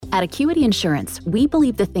At Acuity Insurance, we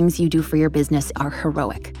believe the things you do for your business are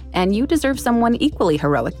heroic, and you deserve someone equally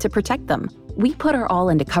heroic to protect them. We put our all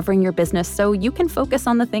into covering your business so you can focus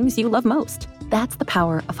on the things you love most. That's the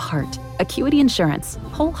power of heart. Acuity Insurance,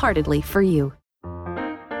 wholeheartedly for you.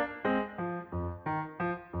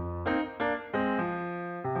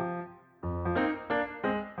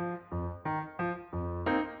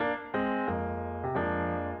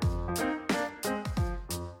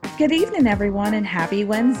 Good evening, everyone, and happy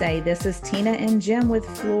Wednesday. This is Tina and Jim with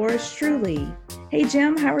Floors Truly. Hey,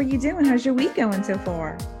 Jim, how are you doing? How's your week going so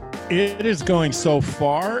far? It is going so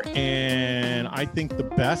far, and I think the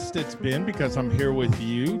best it's been because I'm here with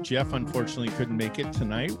you. Jeff, unfortunately, couldn't make it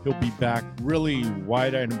tonight. He'll be back really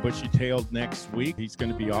wide-eyed and bushy-tailed next week. He's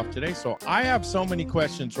going to be off today. So I have so many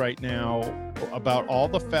questions right now about all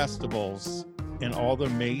the festivals and all the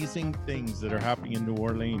amazing things that are happening in New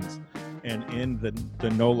Orleans and in the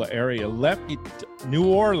NOLA area. New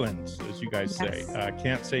Orleans, as you guys say.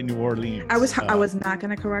 Can't say New Orleans. I was not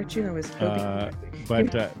going to correct you. I was hoping.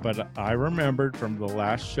 But I remembered from the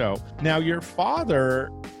last show. Now, your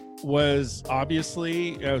father was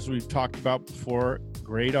obviously, as we've talked about before,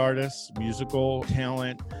 great artist, musical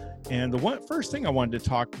talent. And the first thing I wanted to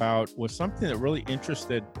talk about was something that really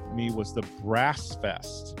interested me was the Brass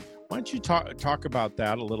Fest. Why don't you talk about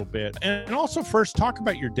that a little bit, and also first talk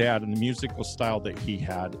about your dad and the musical style that he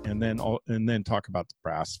had, and then talk about the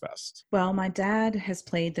Brass Fest. Well, my dad has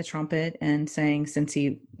played the trumpet and sang since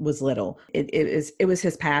he was little. It was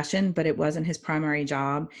his passion, but it wasn't his primary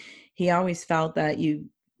job. He always felt that you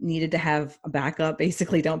needed to have a backup.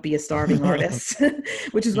 Basically, don't be a starving artist,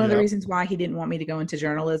 which is one of the reasons why he didn't want me to go into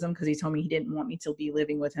journalism, because he told me he didn't want me to be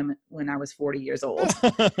living with him when I was 40 years old.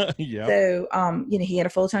 So, he had a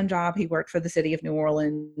full-time job. He worked for the city of New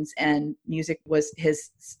Orleans, and music was his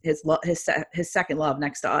second love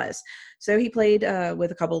next to us. So he played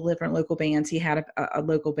with a couple of different local bands. He had a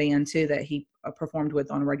local band too that he performed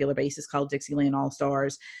with on a regular basis called Dixieland All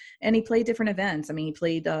Stars. And he played different events. I mean, he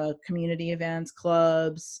played community events,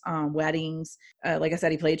 clubs, weddings. Like I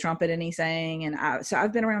said, he played trumpet and he sang. And so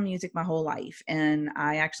I've been around music my whole life. And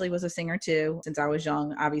I actually was a singer too, since I was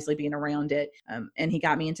young, obviously being around it. And he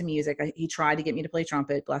got me into music. He tried to get me to play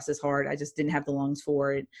trumpet, bless his heart. I just didn't have the lungs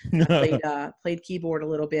for it. I played keyboard a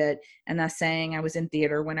little bit, and I sang. I was in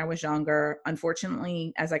theater when I was younger.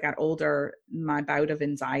 Unfortunately, as I got older, my bout of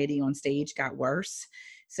anxiety on stage got worse.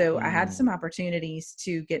 So I had some opportunities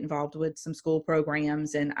to get involved with some school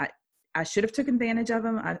programs, and I should have taken advantage of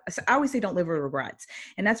them. I always say don't live with regrets.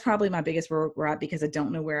 And that's probably my biggest regret, because I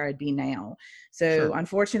don't know where I'd be now. So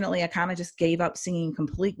Unfortunately, I kind of just gave up singing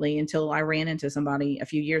completely until I ran into somebody a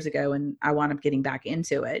few years ago, and I wound up getting back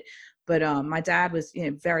into it. But my dad was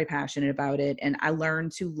very passionate about it, and I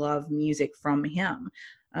learned to love music from him.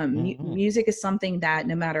 Music is something that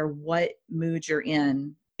no matter what mood you're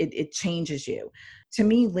in, it changes you. To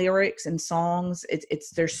me, lyrics and songs,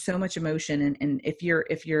 there's so much emotion, and if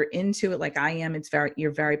you're into it like I am,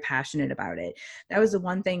 you're very passionate about it. That was the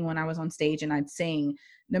one thing when I was on stage and I'd sing.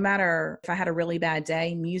 No matter if I had a really bad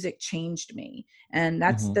day, music changed me. And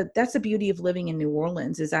that's the beauty of living in New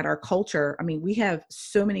Orleans, is that our culture, I mean, we have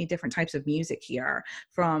so many different types of music here,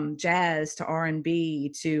 from jazz to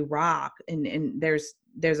R&B to rock. And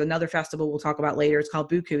there's another festival we'll talk about later. It's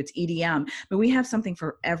called Buku. It's EDM, but we have something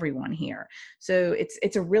for everyone here. So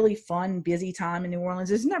it's a really fun, busy time in New Orleans.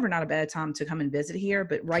 There's never not a bad time to come and visit here,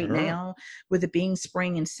 but right now, with it being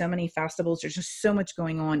spring and so many festivals, there's just so much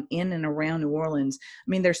going on in and around New Orleans. I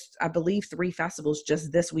mean, there's, I believe, 3 festivals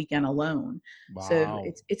just this weekend alone. Wow. So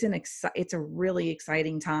it's a really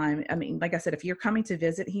exciting time. I mean, like I said, if you're coming to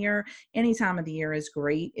visit here, any time of the year is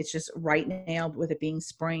great. It's just right now, with it being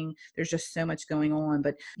spring, there's just so much going on.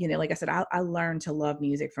 But, like I said, I learned to love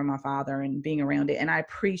music from my father and being around it. And I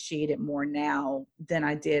appreciate it more now than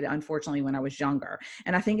I did, unfortunately, when I was younger.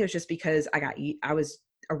 And I think it was just because I was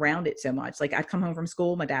around it so much. Like, I'd come home from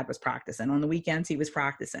school, my dad was practicing. On the weekends, he was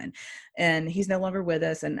practicing, and he's no longer with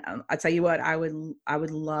us. And I tell you what, I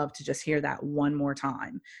would love to just hear that one more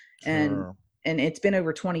time. And it's been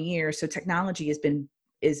over 20 years. So technology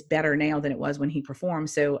is better now than it was when he performed.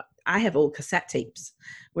 So I have old cassette tapes,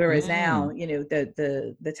 whereas now,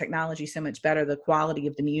 the technology is so much better. The quality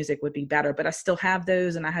of the music would be better, but I still have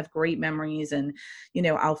those, and I have great memories, and,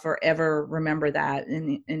 I'll forever remember that.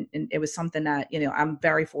 And it was something that, I'm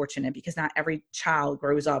very fortunate, because not every child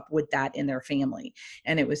grows up with that in their family.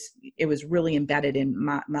 And it was really embedded in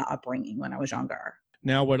my upbringing when I was younger.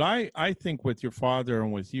 Now, what I think with your father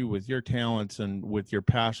and with you, with your talents and with your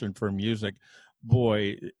passion for music,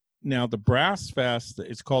 boy, Now the Brass Fest,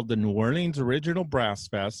 it's called the New Orleans Original Brass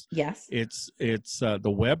Fest. Yes. It's the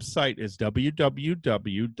website is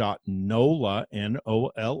www.nola,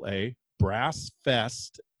 N-O-L-A,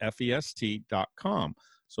 brassfest.com.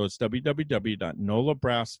 So it's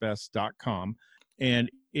www.nolabrassfest.com.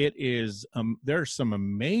 And it is, there's some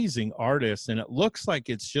amazing artists, and it looks like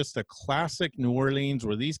it's just a classic New Orleans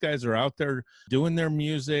where these guys are out there doing their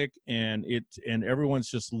music, and everyone's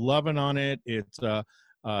just loving on it. It's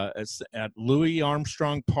at Louis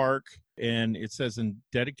Armstrong Park, and it says in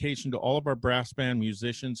dedication to all of our brass band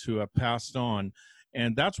musicians who have passed on.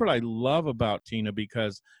 And that's what I love about Tina,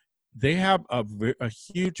 because they have a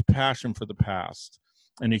huge passion for the past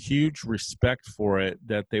and a huge respect for it,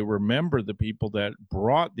 that they remember the people that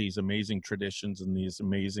brought these amazing traditions and these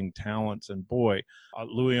amazing talents. And boy,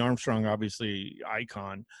 Louis Armstrong, obviously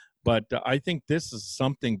icon, but I think this is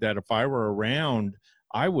something that if I were around,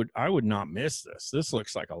 I would not miss this. This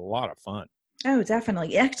looks like a lot of fun. Oh,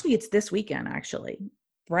 definitely. Actually, it's this weekend, actually.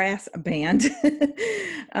 Brass band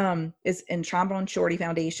is in Trombone Shorty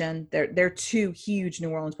Foundation. They're two huge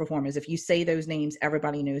New Orleans performers. If you say those names,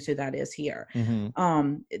 everybody knows who that is here.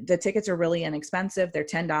 The tickets are really inexpensive. They're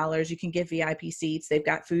 $10. You can get VIP seats. They've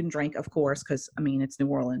got food and drink, of course, because I mean it's New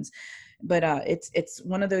Orleans. But it's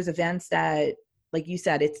one of those events that, like you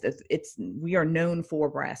said, it's we are known for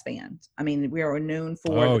brass bands. I mean, we are known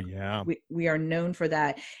for we are known for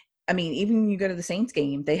that. I mean, even when you go to the Saints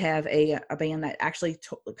game, they have a band that actually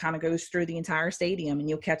kind of goes through the entire stadium, and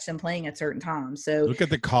you'll catch them playing at certain times. So look at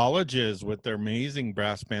the colleges with their amazing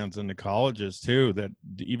brass bands in the colleges too, that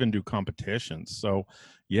even do competitions. So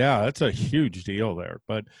yeah, that's a huge deal there.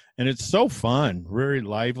 And it's so fun, very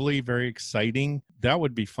lively, very exciting. That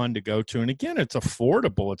would be fun to go to. And again, it's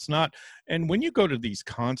affordable. It's not, and when you go to these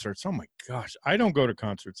concerts, oh my gosh, I don't go to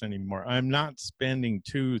concerts anymore. I'm not spending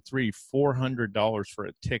 $200, $300, $400 for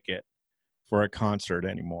a ticket for a concert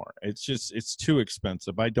anymore. It's too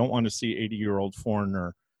expensive. I don't want to see 80-year-old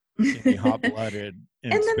foreigner hot-blooded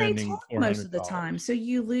and then spending they talk $400. most of the time, so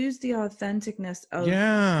you lose the authenticness of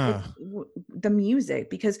the music.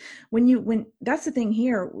 Because when that's the thing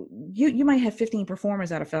here, you might have 15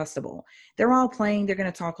 performers at a festival. They're all playing. They're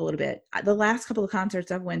going to talk a little bit. The last couple of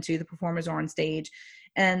concerts I've went to, the performers are on stage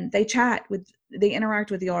and they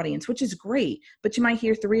interact with the audience, which is great. But you might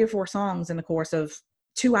hear 3 or 4 songs in the course of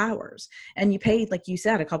 2 hours, and you paid, like you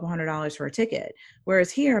said, a couple $100 for a ticket.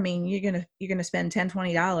 Whereas here, I mean, you're gonna spend $10,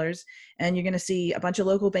 $20, and you're gonna see a bunch of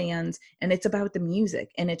local bands, and it's about the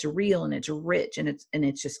music, and it's real, and it's rich, and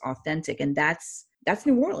it's just authentic, and that's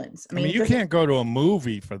New Orleans. I mean you can't go to a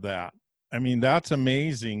movie for that. I mean, that's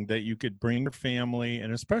amazing that you could bring your family,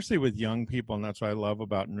 and especially with young people, and that's what I love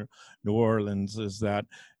about New Orleans, is that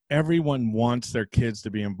everyone wants their kids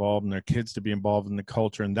to be involved and their kids to be involved in the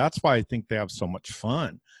culture. And that's why I think they have so much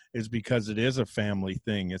fun, is because it is a family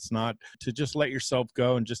thing. It's not to just let yourself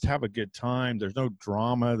go and just have a good time. There's no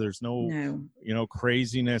drama. There's no.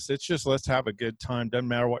 Craziness. It's just, let's have a good time. Doesn't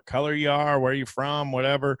matter what color you are, where you're from,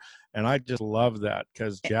 whatever. And I just love that,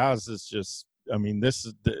 because jazz is just, I mean, this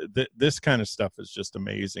kind of stuff is just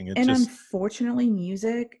amazing. Unfortunately,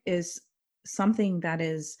 music is something that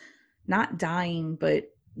is not dying, but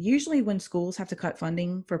usually when schools have to cut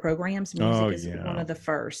funding for programs, music is one of the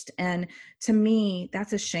first. And to me,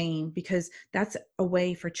 that's a shame, because that's a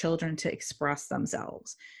way for children to express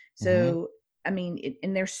themselves. So, I mean,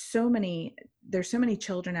 and there's so many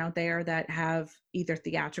children out there that have either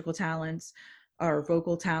theatrical talents or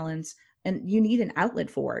vocal talents, and you need an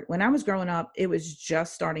outlet for it. When I was growing up, it was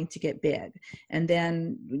just starting to get big. And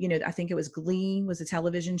then, I think it was Glee was a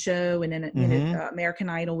television show, and then American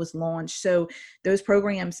Idol was launched. So those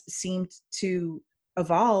programs seemed to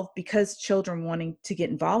evolve because children wanting to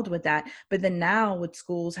get involved with that. But then now, with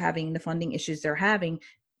schools having the funding issues they're having,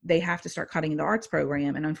 they have to start cutting the arts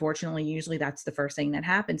program. And unfortunately, usually that's the first thing that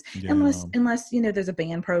happens, unless, there's a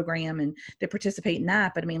band program and they participate in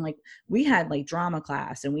that. But I mean, like, we had like drama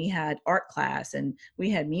class, and we had art class, and we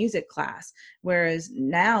had music class. Whereas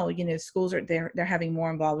now, schools they're having more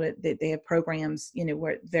involvement. They have programs,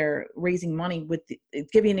 where they're raising money with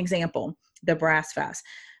give you an example, the Brass Fest.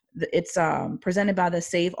 It's presented by the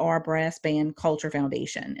Save Our Brass Band Culture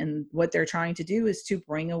Foundation. And what they're trying to do is to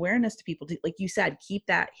bring awareness to people, to, like you said, keep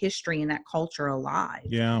that history and that culture alive.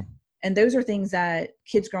 Yeah. And those are things that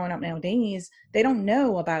kids growing up nowadays, they don't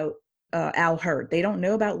know about Al Hurt. They don't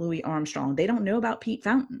know about Louis Armstrong. They don't know about Pete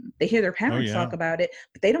Fountain. They hear their Oh, parents yeah. talk about it,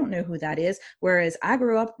 but they don't know who that is. Whereas I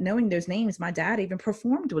grew up knowing those names. My dad even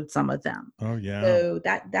performed with some of them. Oh, yeah. So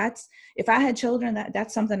that's if I had children,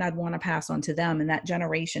 that's something I'd want to pass on to them and that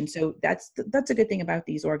generation. So that's a good thing about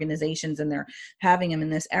these organizations, and they're having them in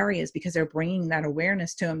this areas because they're bringing that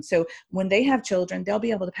awareness to them. So when they have children, they'll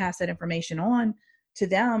be able to pass that information on to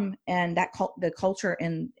them, and that the culture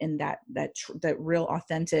in that real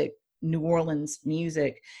authentic New Orleans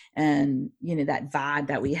music, and that vibe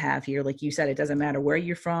that we have here. Like you said, it doesn't matter where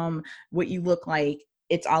you're from, what you look like.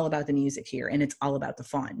 It's all about the music here, and it's all about the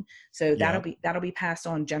fun. So Yeah. that'll be passed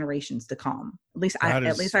on generations to come. At least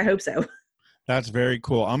That I hope so. That's very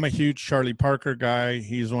cool. I'm a huge Charlie Parker guy.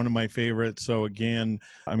 He's one of my favorites. So again,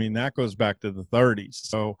 I mean, that goes back to the 30s.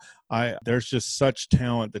 So there's just such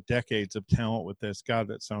talent, the decades of talent with this. God,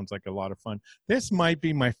 that sounds like a lot of fun. This might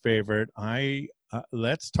be my favorite.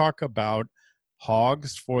 Let's talk about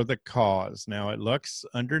Hogs for the Cause. Now it looks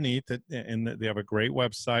underneath it, and they have a great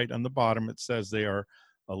website on the bottom. It says they are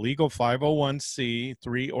a legal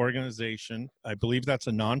 501c3 organization. I believe that's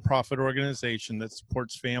a nonprofit organization that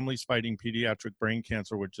supports families fighting pediatric brain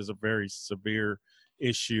cancer, which is a very severe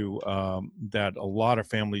issue that a lot of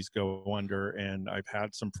families go under. And I've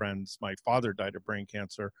had some friends, my father died of brain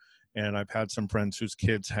cancer, and I've had some friends whose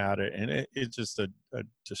kids had it. And it's just a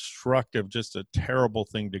destructive, just a terrible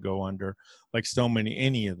thing to go under, like so many,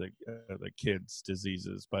 any of the kids'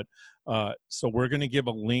 diseases. But so we're going to give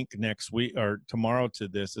a link next week or tomorrow to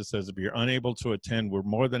this. It says, if you're unable to attend, we're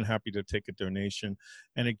more than happy to take a donation.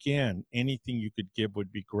 And again, anything you could give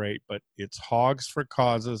would be great, but it's Hogs for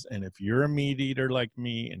Causes. And if you're a meat eater like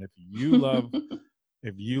me, and if you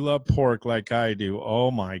love pork like I do, oh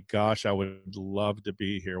my gosh, I would love to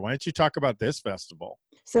be here. Why don't you talk about this festival?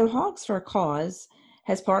 So Hogs for a Cause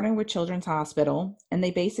has partnered with Children's Hospital, and they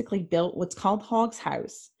basically built what's called Hogs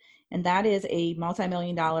House. And that is a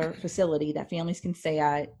multi-million-dollar facility that families can stay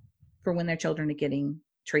at for when their children are getting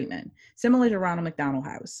treatment, similar to Ronald McDonald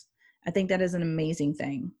House. I think that is an amazing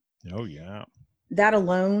thing. Oh, yeah. That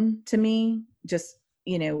alone, to me, just,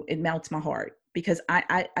 it melts my heart. Because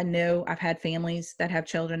I know I've had families that have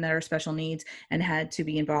children that are special needs and had to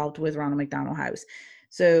be involved with Ronald McDonald House.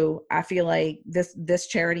 So I feel like this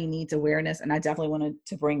charity needs awareness, and I definitely wanted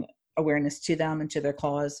to bring awareness to them and to their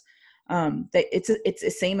cause. It's the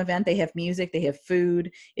same event. They have music, they have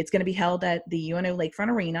food. It's going to be held at the UNO Lakefront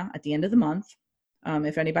Arena at the end of the month.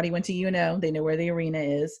 If anybody went to UNO, they know where the arena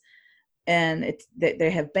is. And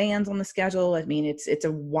they have bands on the schedule. I mean, it's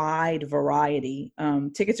a wide variety.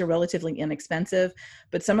 Tickets are relatively inexpensive,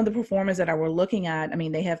 but some of the performers that I were looking at, I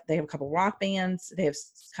mean, they have a couple rock bands, they have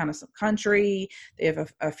kind of some country, they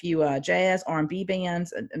have a few jazz, R&B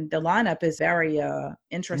bands, and the lineup is very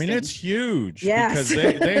interesting. I mean, it's huge. Yes.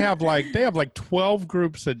 Because they have like 12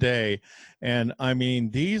 groups a day. And I mean,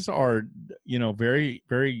 these are, very,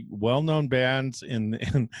 very well-known bands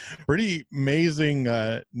and pretty amazing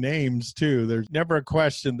names too. There's never a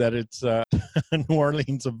question that it's a New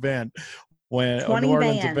Orleans event. 20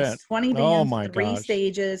 bands, oh my 3 gosh.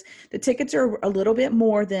 stages. The tickets are a little bit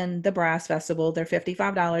more than the Brass Festival. They're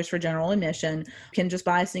 $55 for general admission. You can just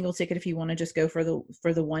buy a single ticket if you want to just go for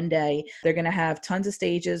the one day. They're going to have tons of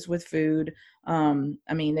stages with food. I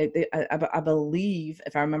mean, I believe,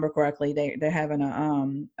 if I remember correctly, they're having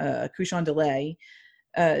a couche on delay.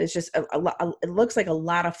 It's just a lot. It looks like a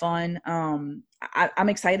lot of fun. I'm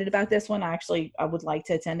excited about this one. I would like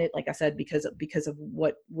to attend it, like I said, because of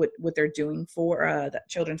what they're doing for the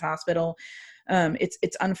Children's Hospital.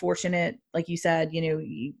 It's unfortunate, like you said,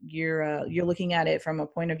 you're looking at it from a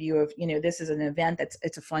point of view of, this is an event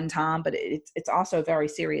it's a fun time, but it's also a very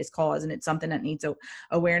serious cause, and it's something that needs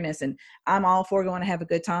awareness. And I'm all for going to have a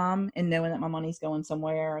good time and knowing that my money's going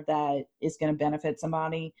somewhere that is going to benefit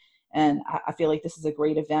somebody. And I feel like this is a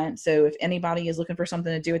great event. So if anybody is looking for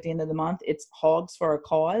something to do at the end of the month, it's Hogs for a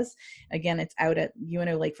Cause. Again, it's out at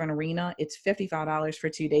UNO Lakefront Arena. It's $55 for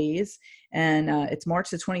 2 days. And it's March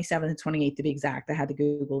the 27th and 28th to be exact. I had to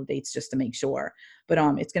Google the dates just to make sure. But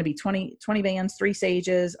it's going to be 20 bands, 3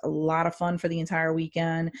 stages, a lot of fun for the entire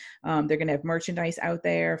weekend. They're going to have merchandise out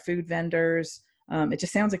there, food vendors. It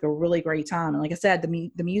just sounds like a really great time. And like I said,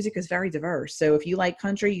 the music is very diverse. So if you like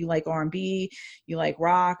country, you like R&B, you like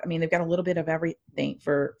rock, I mean, they've got a little bit of everything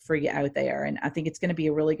for you out there. And I think it's going to be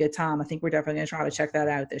a really good time. I think we're definitely going to try to check that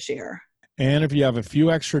out this year. And if you have a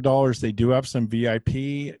few extra dollars, they do have some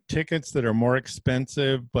VIP tickets that are more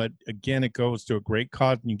expensive. But again, it goes to a great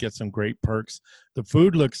cause and you get some great perks. The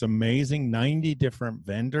food looks amazing. 90 different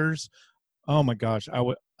vendors. Oh my gosh.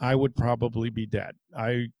 I would probably be dead.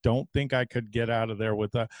 I don't think I could get out of there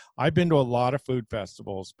with a. I've been to a lot of food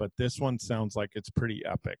festivals, but this one sounds like it's pretty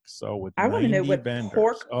epic. So with I want to know 90 what vendors,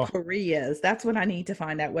 pork puree is. That's what I need to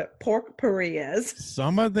find out, what pork puree is.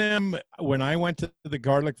 some of them, when I went to the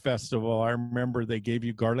garlic festival, I remember they gave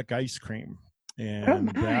you garlic ice cream, Oh and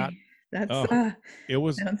that, my, that's oh, it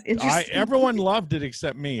was, sounds interesting. everyone loved it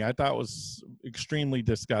except me. I thought it was extremely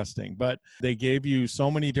disgusting, but they gave you so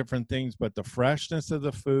many different things, but the freshness of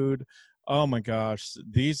the food, oh my gosh,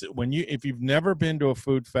 these, if you've never been to a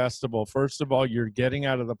food festival, first of all, you're getting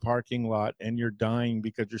out of the parking lot and you're dying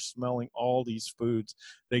because you're smelling all these foods.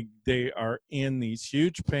 They are in these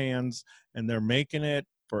huge pans and they're making it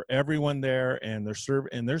for everyone there, and they're serving,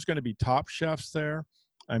 and there's going to be top chefs there.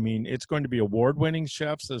 I mean, it's going to be award-winning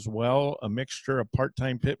chefs as well, a mixture of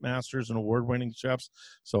part-time pit masters and award-winning chefs.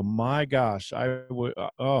 So my gosh, I would,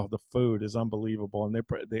 oh, the food is unbelievable. And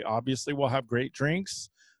they obviously will have great drinks.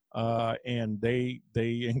 And they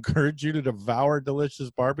encourage you to devour delicious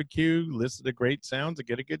barbecue, listen to great sounds, and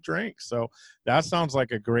get a good drink. So that sounds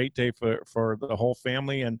like a great day for the whole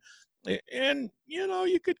family. And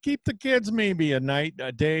you could keep the kids maybe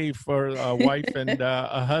a day for a wife and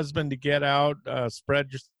a husband to get out, spread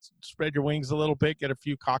your wings a little bit, get a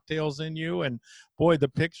few cocktails in you, and boy, the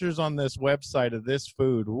pictures on this website of this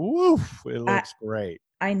food, woof, it looks great.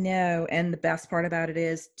 I know, and the best part about it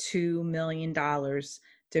is $2 million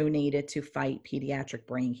donated to fight pediatric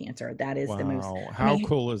brain cancer. That is the most. Wow, I how mean,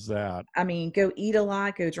 cool is that? I mean, go eat a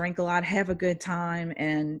lot, go drink a lot, have a good time,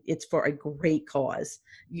 and it's for a great cause.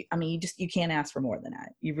 You can't ask for more than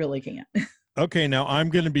that. You really can't. Okay, now I'm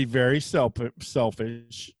going to be very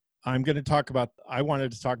selfish. I wanted to talk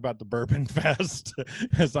about the Bourbon Fest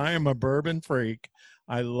because I am a bourbon freak.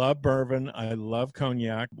 I love bourbon. I love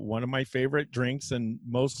cognac. One of my favorite drinks, and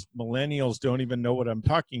most millennials don't even know what I'm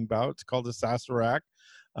talking about. It's called a Sazerac,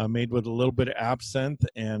 made with a little bit of absinthe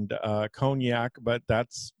and cognac, but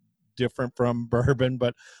that's different from bourbon.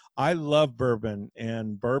 But I love bourbon,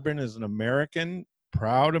 and bourbon is an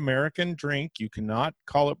proud American drink. You cannot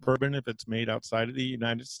call it bourbon if it's made outside of the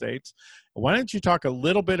United States. Why don't you talk a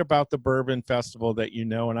little bit about the Bourbon Festival that you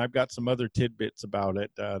know, and I've got some other tidbits about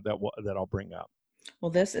it that I'll bring up.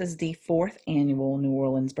 Well, this is the fourth annual New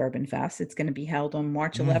Orleans Bourbon Fest. It's going to be held on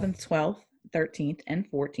March 11th, 12th, 13th, and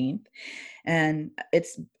 14th. And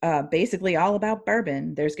it's basically all about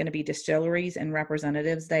bourbon. There's going to be distilleries and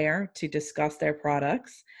representatives there to discuss their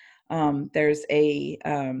products. There's a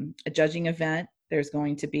judging event. There's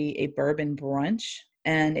going to be a bourbon brunch,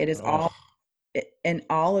 and it is all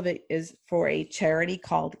of it is for a charity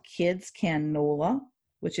called Kids Canola,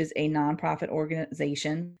 which is a nonprofit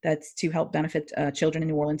organization that's to help benefit children in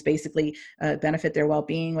New Orleans, basically benefit their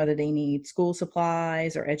well-being, whether they need school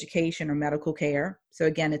supplies or education or medical care. So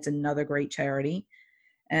again, it's another great charity.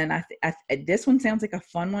 And this one sounds like a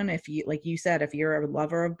fun one. If you, like you said, if you're a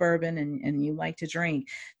lover of bourbon and you like to drink,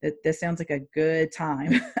 this sounds like a good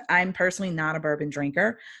time. I'm personally not a bourbon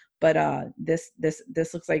drinker, but this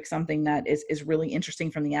looks like something that is really interesting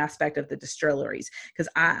from the aspect of the distilleries, because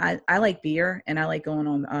I like beer, and I like going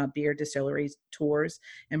on beer distilleries tours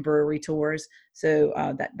and brewery tours.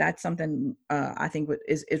 So that's something I think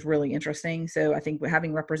is really interesting. So I think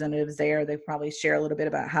having representatives there, they probably share a little bit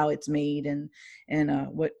about how it's made and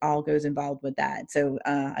what all goes involved with that. So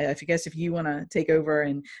I guess if you want to take over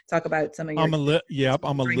and talk about some of your I'm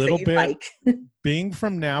a little bit like. Being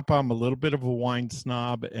from Napa, I'm a little bit of a wine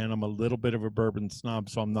snob and I'm a little bit of a bourbon snob.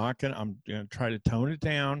 So I'm going to try to tone it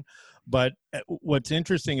down. But what's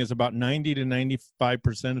interesting is about 90 to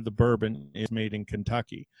 95% of the bourbon is made in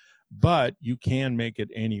Kentucky, but you can make it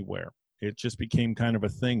anywhere. It just became kind of a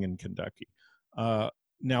thing in Kentucky.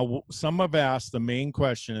 Now, some have asked, the main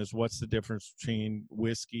question is, what's the difference between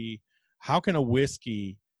whiskey? How can a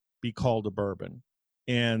whiskey be called a bourbon?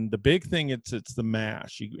 And the big thing, it's the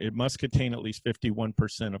mash. It must contain at least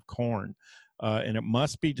 51% of corn, and it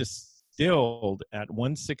must be distilled at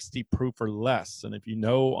 160 proof or less. And if you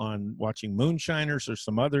know, on watching Moonshiners or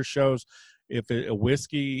some other shows, if a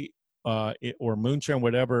whiskey or moonshine,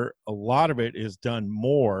 whatever, a lot of it is done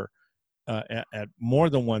more at more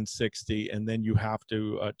than 160, and then you have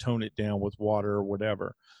to tone it down with water or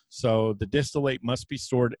whatever. So the distillate must be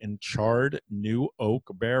stored in charred new oak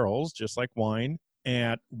barrels, just like wine,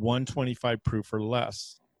 at 125 proof or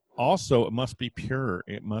less. Also, it must be pure.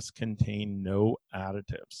 It must contain no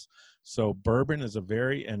additives. So bourbon is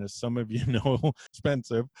and as some of you know,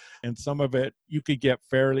 expensive, and some of it you could get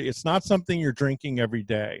fairly. It's not something you're drinking every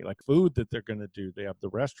day, like food that they're going to do. They have the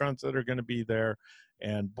restaurants that are going to be there.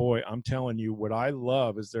 And boy, I'm telling you, what I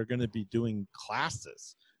love is they're going to be doing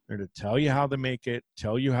classes. They're to tell you how they make it,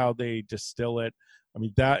 tell you how they distill it. I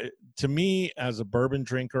mean, that to me, as a bourbon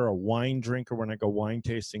drinker, a wine drinker, when I go wine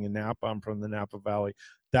tasting in Napa, I'm from the Napa Valley.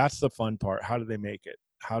 That's the fun part. How do they make it?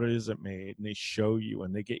 How is it made? And they show you,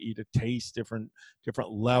 and they get you to taste different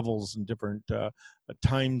levels and different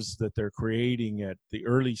times that they're creating it, the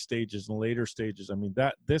early stages and later stages. I mean,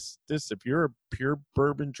 this if you're a pure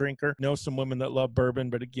bourbon drinker, know some women that love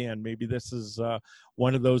bourbon, but again, maybe this is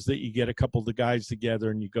one of those that you get a couple of the guys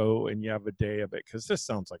together and you go and you have a day of it, because this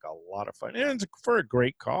sounds like a lot of fun, and it's for a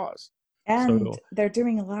great cause. And they're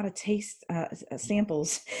doing a lot of taste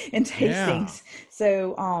samples and tastings. Yeah.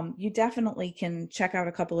 So you definitely can check out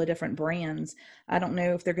a couple of different brands. I don't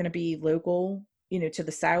know if they're going to be local, to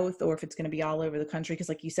the South, or if it's going to be all over the country. Because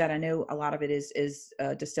like you said, I know a lot of it is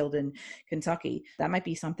distilled in Kentucky. That might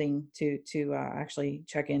be something to actually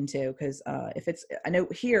check into. Because if it's, I know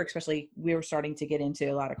here, especially, we were starting to get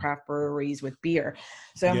into a lot of craft breweries with beer.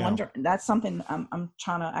 So I'm wondering, that's something I'm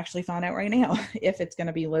trying to actually find out right now, if it's going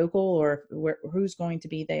to be local or who's going to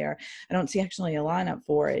be there. I don't see actually a lineup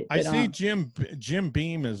for it. I see Jim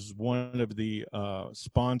Beam is one of the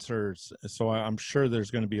sponsors. So I'm sure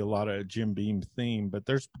there's going to be a lot of Jim Beam theme, but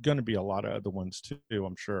there's going to be a lot of other ones too,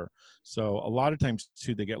 I'm sure. So a lot of times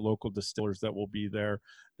too, they get local distillers that will be there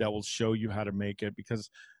that will show you how to make it, because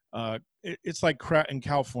it's like in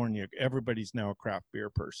California, everybody's now a craft beer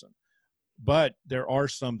person. But there are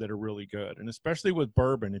some that are really good, and especially with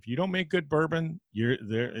bourbon. If you don't make good bourbon, you're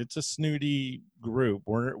there. It's a snooty group.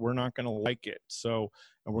 We're not going to like it. So,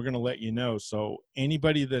 and we're going to let you know. So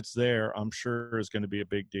anybody that's there, I'm sure, is going to be a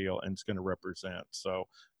big deal and it's going to represent. So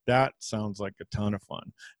that sounds like a ton of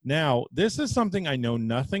fun. Now, this is something I know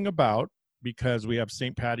nothing about, because we have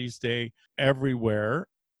St. Paddy's Day everywhere,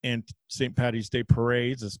 and St. Paddy's Day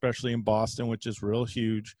parades, especially in Boston, which is real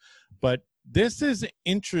huge. But this is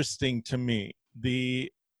interesting to me.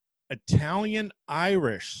 The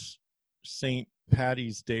Italian-Irish St.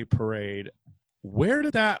 Paddy's Day parade.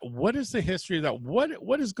 What is the history of that?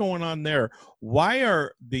 What is going on there? Why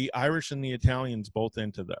are the Irish and the Italians both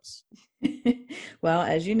into this? Well,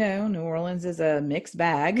 as you know, New Orleans is a mixed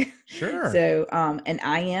bag. Sure. So, and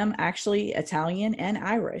I am actually Italian and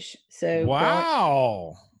Irish. So,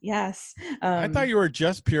 wow. Yes. I thought you were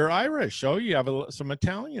just pure Irish. Oh, you have some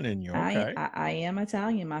Italian in you. Okay. I am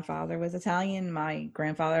Italian. My father was Italian. My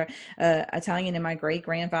grandfather, Italian, and my great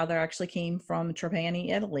grandfather actually came from Trapani,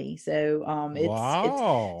 Italy. So,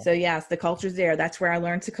 it's so yes, the culture's there. That's where I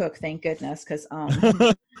learned to cook. Thank goodness. Cause,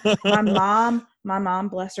 my mom,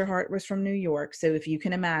 bless her heart, was from New York. So if you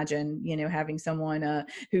can imagine, having someone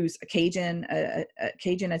who's a Cajun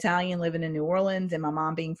Italian living in New Orleans, and my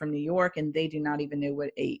mom being from New York, and they do not even know what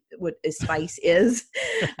a spice is.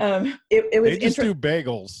 It was they just do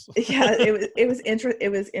bagels. Yeah,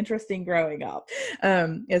 it was interesting growing up,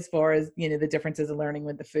 as far as the differences of learning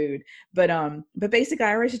with the food. But basic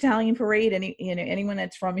Irish Italian parade. Anyone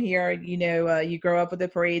that's from here, you grow up with the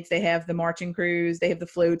parades. They have the marching crews, they have the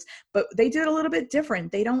floats, but they do it a little bit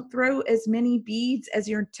different. They don't throw as many beads as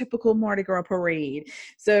your typical Mardi Gras parade.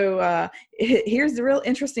 So here's the real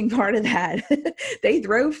interesting part of that. They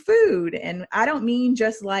throw food, and I don't mean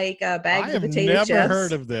just like bags of potato chips. I have never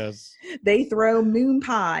heard of this. They throw moon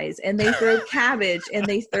pies, and they throw cabbage, and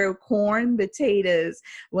they throw corn, potatoes.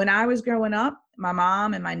 When I was growing up, my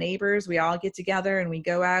mom and my neighbors, we all get together and we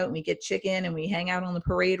go out and we get chicken and we hang out on the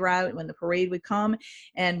parade route when the parade would come,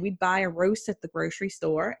 and we'd buy a roast at the grocery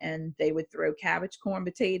store, and they would throw cabbage, corn,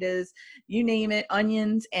 potatoes, you name it,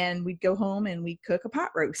 onions, and we'd go home and we'd cook a pot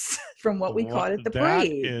roast from what we caught at the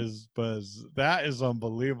parade. That is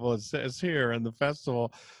unbelievable. It says here in the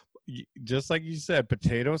festival, just like you said,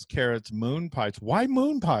 potatoes, carrots, moon pies. Why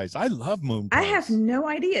moon pies? I love moon pies. I have no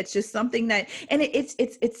idea. It's just something that, and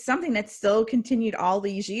it's something that's still continued all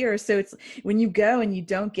these years. So it's when you go and you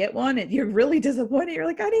don't get one, you're really disappointed. You're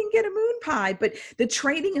like, I didn't get a moon pie. But the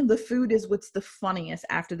trading of the food is what's the funniest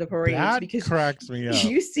after the parades. That because cracks me up.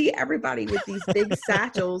 You see everybody with these big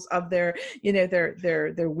satchels of their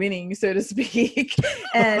winning, so to speak.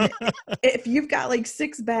 And if you've got like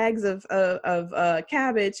 6 bags of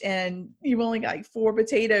cabbage, and you've only got like 4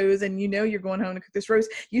 potatoes, and you're going home to cook this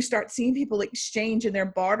roast, you start seeing people exchange, and they're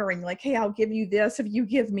bartering, like, hey, I'll give you this if you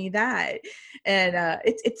give me that. And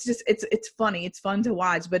it's funny. It's fun to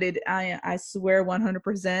watch, but I swear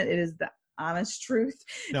 100% it is the honest truth.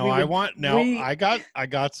 I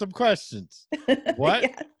got some questions. What?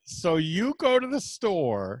 Yeah. So you go to the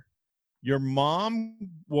store, your mom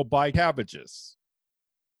will buy cabbages.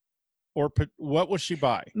 Or what will she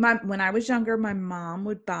buy? When I was younger, my mom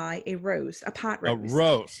would buy a roast, a pot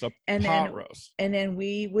roast. And then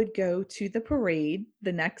we would go to the parade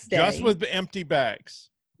the next day. Just with empty bags.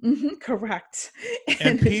 Correct.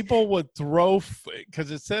 And people would throw,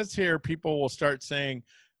 because it says here, people will start saying,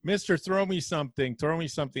 Mister, throw me something,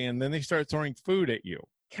 and then they start throwing food at you.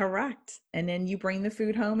 Correct. And then you bring the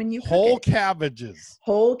food home and you cook Whole it. cabbages.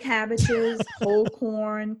 Whole cabbages, whole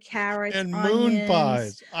corn, carrots, And moon onions.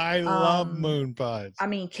 pies. I love moon pies. I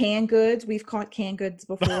mean, canned goods. We've caught canned goods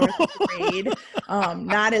before at the parade.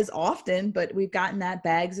 Not as often, but we've gotten that,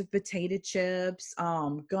 bags of potato chips,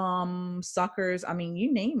 gum, suckers. I mean,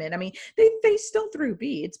 you name it. I mean, they still threw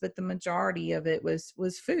beads, but the majority of it was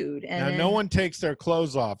food. And now, then, no one takes their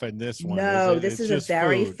clothes off in this one. no, Is it? this It's is a just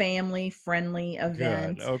very food. family friendly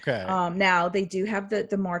event. Good. Okay. Now they do have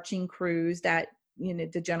the marching crews that,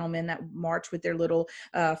 the gentlemen that march with their little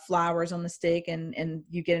flowers on the stick, and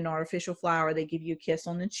you get an artificial flower. They give you a kiss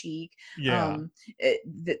on the cheek. Yeah.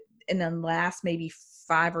 And then last maybe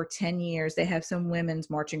 5 or 10 years, they have some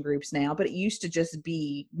women's marching groups now, but it used to just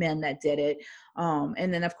be men that did it.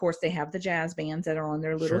 And then of course they have the jazz bands that are on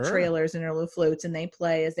their little trailers and their little floats, and they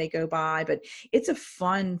play as they go by. But it's a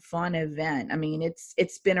fun event. I mean,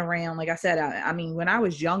 it's been around. Like I said, I mean, when I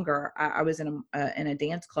was younger, I was in a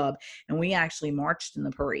dance club, and we actually marched in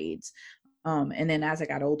the parades. And then as I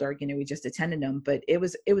got older, we just attended them. But it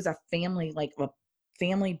was a family, like a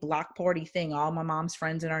family block party thing. All my mom's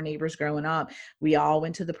friends and our neighbors growing up, we all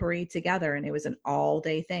went to the parade together, and it was an all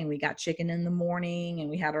day thing. We got chicken in the morning, and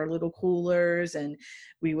we had our little coolers, and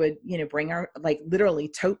we would, bring our, like,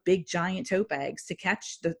 literally big giant tote bags to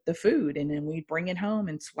catch the food. And then we'd bring it home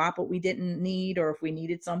and swap what we didn't need, or if we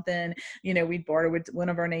needed something, we'd barter with one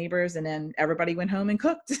of our neighbors, and then everybody went home and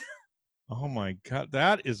cooked. Oh my God,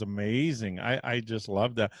 that is amazing. I just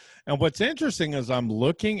love that. And what's interesting is I'm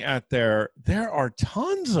looking at there are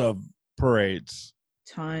tons of parades.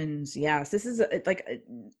 Tons. Yes. This is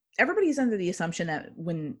everybody's under the assumption that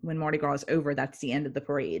when Mardi Gras is over, that's the end of the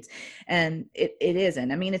parades. And it isn't.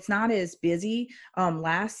 I mean, it's not as busy.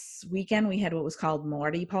 Last weekend we had what was called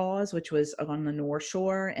Mardi Paws, which was on the North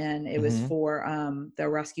Shore, and it was for the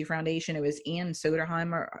Rescue Foundation. It was Ian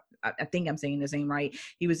Soderheimer. I think I'm saying his name right.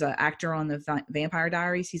 He was an actor on the Vampire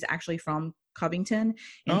Diaries. He's actually from Covington,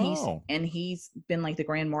 and he's been like the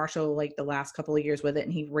grand marshal like the last couple of years with it,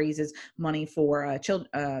 and he raises money for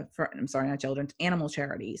animal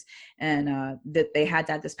charities. And that they had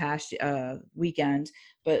that this past weekend.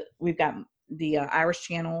 But we've got the Irish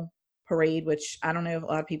Channel Parade, which I don't know if a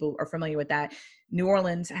lot of people are familiar with that. New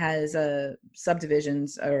Orleans has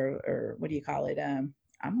subdivisions, or what do you call it? I'm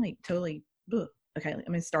like totally okay, let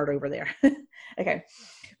me start over there. Okay.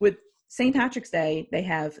 With St. Patrick's Day, they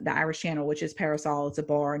have the Irish Channel, which is Parasol. It's a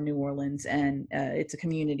bar in New Orleans, and it's a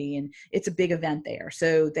community, and it's a big event there.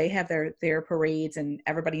 So they have their parades, and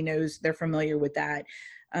everybody knows, they're familiar with that.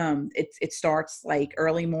 It starts like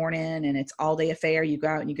early morning, and it's all day affair. You go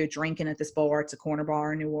out and you go drinking at this bar. It's a corner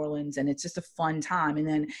bar in New Orleans, and it's just a fun time. And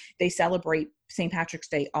then they celebrate St. Patrick's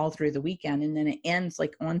Day all through the weekend, and then it ends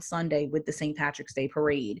like on Sunday with the St. Patrick's Day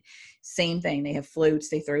parade. Same thing. They have floats,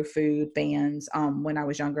 they throw food, bands. When I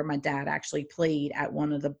was younger, my dad actually played at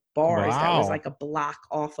one of the bars that was like a block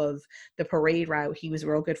off of the parade route. He was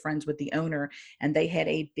real good friends with the owner, and they had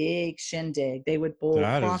a big shindig. They would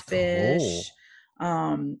boil crawfish.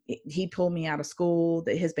 He pulled me out of school,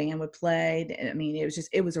 that his band would play. I mean,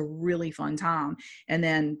 it was a really fun time. And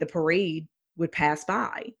then the parade would pass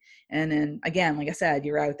by. And then again, like I said,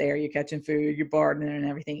 you're out there, you're catching food, you're bartending and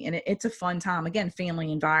everything. And it's a fun time. Again,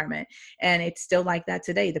 family environment. And it's still like that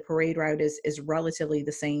today. The parade route is relatively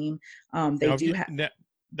the same. Now,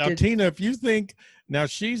 Tina, if you think, now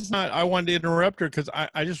she's not, I wanted to interrupt her because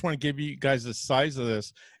I just want to give you guys the size of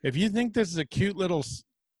this. If you think this is a cute little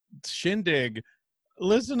shindig,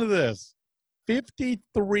 listen to this.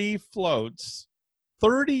 53 floats,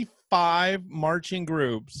 35 marching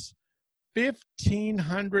groups,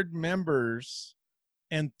 1,500 members,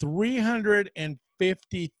 and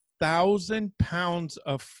 350,000 pounds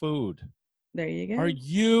of food. There you go. Are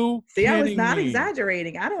you See, kidding I was not me?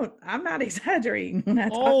 exaggerating. I'm not exaggerating.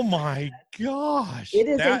 Oh my gosh. It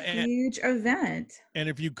is a huge event. And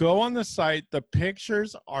if you go on the site, the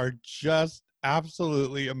pictures are just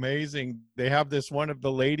absolutely amazing. They have this one of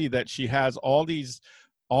the lady that she has all this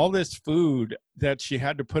food that she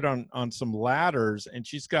had to put on some ladders, and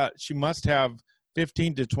she must have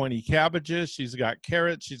 15 to 20 cabbages. She's got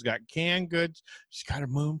carrots. She's got canned goods. She's got a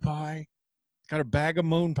moon pie. Got a bag of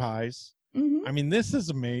moon pies. Mm-hmm. I mean, this is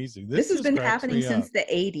amazing. This has been happening since the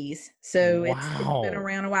 80s. So it's been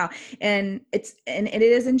around a while. And it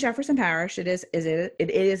is in Jefferson Parish. It is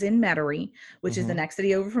in Metairie, which is the next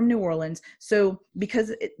city over from New Orleans. So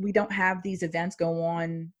because we don't have these events go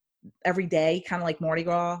on every day, kind of like Mardi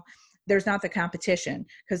Gras, there's not the competition,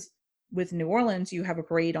 because with New Orleans, you have a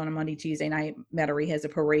parade on a Monday, Tuesday night. Metairie has a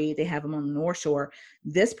parade. They have them on the North Shore.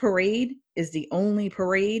 This parade is the only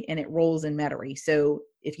parade, and it rolls in Metairie. So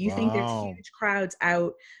if you think there's Wow. huge crowds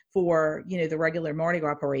out for, the regular Mardi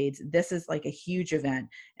Gras parades, this is like a huge event.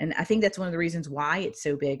 And I think that's one of the reasons why it's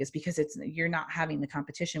so big, is because you're not having the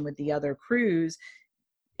competition with the other crews.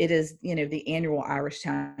 It is, the annual Irish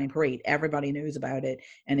Town Parade. Everybody knows about it.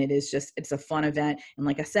 And it's a fun event. And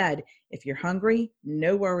like I said, if you're hungry,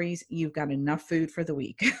 no worries. You've got enough food for the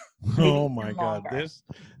week. Maybe Oh my even God. longer.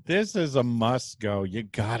 This is a must go. You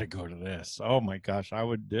got to go to this. Oh my gosh. I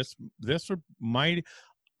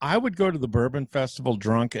would go to the Bourbon Festival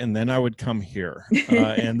drunk, and then I would come here,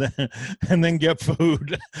 and then get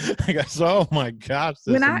food. I guess. Oh my gosh!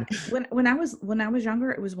 When I was younger,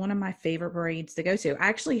 it was one of my favorite parades to go to. I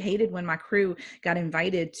actually hated when my crew got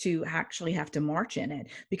invited to actually have to march in it,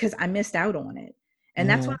 because I missed out on it. And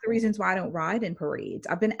that's one of the reasons why I don't ride in parades.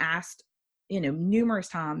 I've been asked, numerous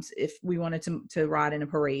times if we wanted to ride in a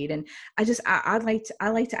parade. And I like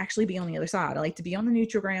to actually be on the other side. I like to be on the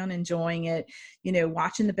neutral ground, enjoying it,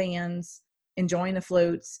 watching the bands, enjoying the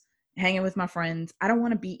floats, hanging with my friends. I don't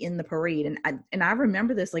want to be in the parade. And I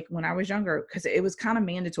remember this, like when I was younger, because it was kind of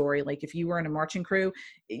mandatory. Like if you were in a marching crew,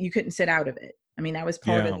 you couldn't sit out of it. I mean, that was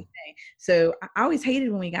part of the thing. So I always hated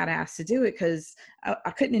when we got asked to do it, because I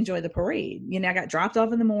couldn't enjoy the parade. I got dropped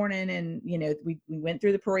off in the morning, and, we went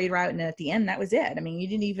through the parade route. And at the end, that was it. I mean, you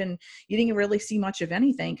didn't really see much of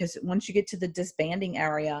anything, because once you get to the disbanding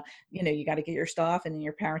area, you got to get your stuff, and then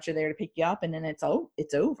your parents are there to pick you up, and then it's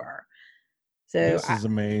over. So this is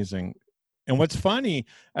amazing. And what's funny,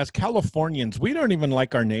 as Californians, we don't even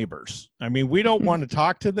like our neighbors. I mean, we don't want to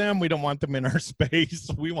talk to them. We don't want them in our space.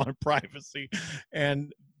 We want privacy.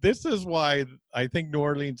 And this is why I think New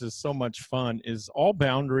Orleans is so much fun, is all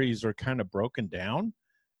boundaries are kind of broken down.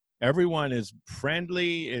 Everyone is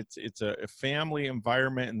friendly. It's a family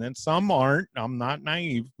environment. And then some aren't. I'm not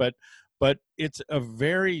naive, but it's a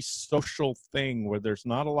very social thing where there's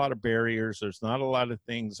not a lot of barriers. There's not a lot of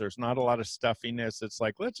things. There's not a lot of stuffiness. It's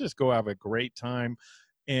like, let's just go have a great time.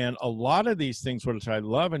 And a lot of these things, which I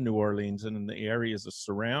love in New Orleans and in the areas of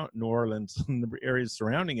New Orleans and the areas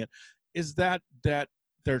surrounding it, is that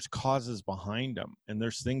there's causes behind them, and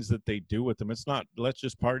there's things that they do with them. It's not, let's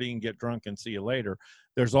just party and get drunk and see you later.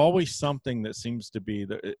 There's always something that seems to be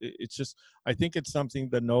it's just, I think it's something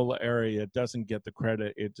the NOLA area doesn't get the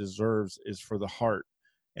credit it deserves, is for the heart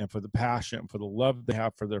and for the passion, for the love they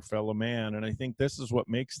have for their fellow man. And I think this is what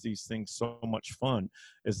makes these things so much fun,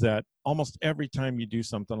 is that almost every time you do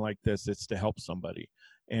something like this, it's to help somebody.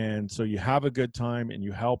 And so you have a good time and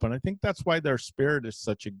you help. And I think that's why their spirit is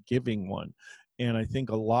such a giving one. And I think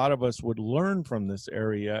a lot of us would learn from this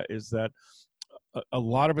area, is that a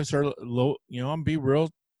lot of us are low, I'm be real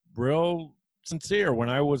sincere. When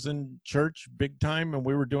I was in church big time and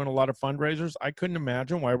we were doing a lot of fundraisers, I couldn't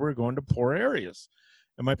imagine why we were going to poor areas.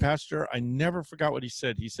 And my pastor, I never forgot what he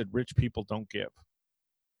said. He said, rich people don't give.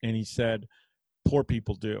 And he said, poor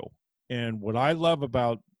people do. And what I love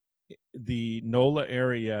about the NOLA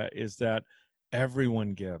area is that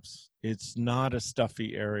everyone gives. It's not a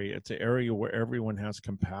stuffy area. It's an area where everyone has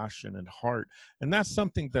compassion and heart. And that's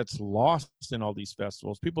something that's lost in all these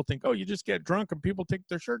festivals. People think, oh, you just get drunk and people take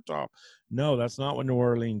their shirts off. No, that's not what New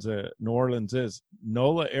Orleans is.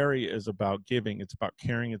 NOLA area is about giving. It's about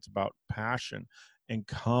caring. It's about passion and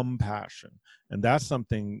compassion. And that's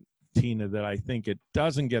something, Tina, that I think it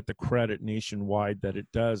doesn't get the credit nationwide that it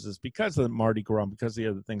does, is because of the Mardi Gras, because of the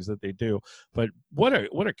other things that they do. But what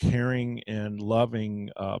a caring and loving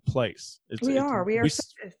place.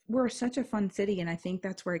 We're such a fun city, and I think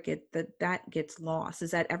that's where that gets lost,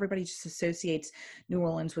 is that everybody just associates New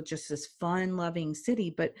Orleans with just this fun, loving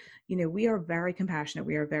city. But we are very compassionate.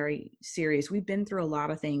 We are very serious. We've been through a lot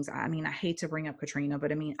of things. I mean, I hate to bring up Katrina,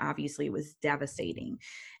 but I mean, obviously it was devastating.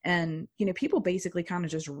 And people basically kind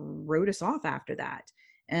of just wrote us off after that,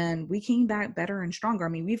 and we came back better and stronger. I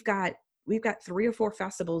mean, we've got 3 or 4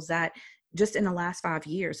 festivals that just in the last 5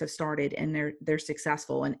 years have started, and they're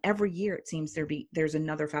successful. And every year it seems there's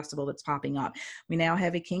another festival that's popping up. We now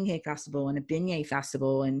have a King Hay Festival and a Beignet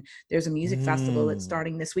Festival, and there's a music festival that's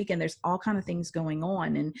starting this weekend. There's all kind of things going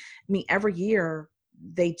on. And I mean, every year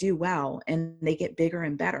they do well and they get bigger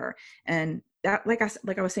and better. And that, like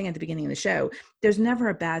I was saying at the beginning of the show, there's never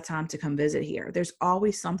a bad time to come visit here. There's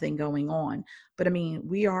always something going on. But I mean,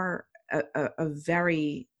 we are a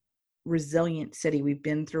very resilient city. We've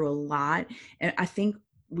been through a lot, and I think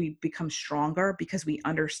we become stronger because we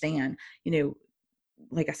understand,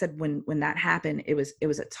 like I said, when that happened, it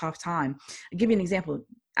was a tough time. I'll give you an example.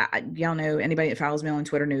 Y'all know, anybody that follows me on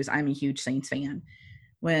Twitter knows I'm a huge Saints fan.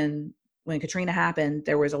 When when Katrina happened,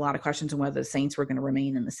 there was a lot of questions on whether the Saints were going to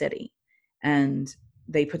remain in the city. And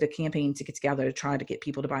they put a campaign to get together to try to get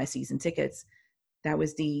people to buy season tickets. That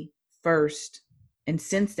was the first, and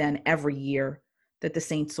since then, every year that the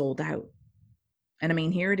Saints sold out. And I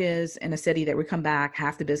mean, here it is in a city that we come back,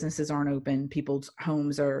 half the businesses aren't open, people's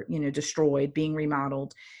homes are, destroyed, being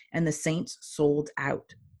remodeled, and the Saints sold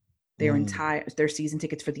out their season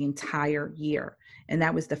tickets for the entire year. And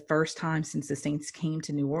that was the first time since the Saints came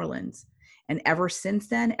to New Orleans. And ever since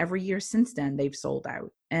then, every year since then, they've sold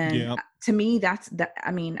out. And to me, that's that.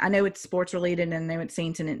 I mean, I know it's sports related and I know it's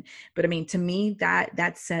Saints but I mean, to me,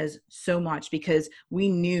 that says so much, because we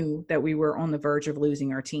knew that we were on the verge of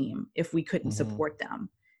losing our team if we couldn't support them.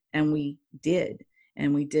 And we did.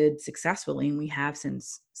 And we did successfully, and we have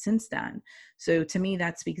since then. So to me,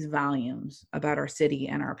 that speaks volumes about our city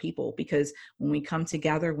and our people, because when we come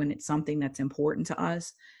together, when it's something that's important to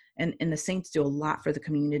us, and the Saints do a lot for the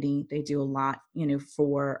community. They do a lot,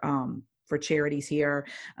 for charities here.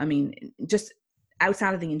 I mean, just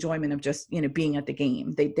outside of the enjoyment of just, being at the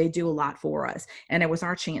game, they do a lot for us. And it was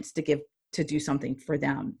our chance to do something for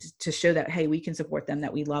them, to show that, hey, we can support them,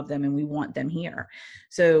 that we love them and we want them here.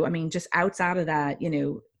 So, I mean, just outside of that,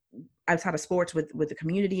 outside of sports with the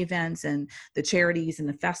community events and the charities and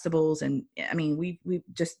the festivals. And I mean, we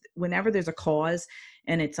just, whenever there's a cause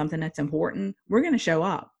and it's something that's important, we're going to show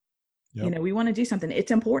up. Yep. We want to do something.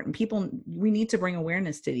 It's important. We need to bring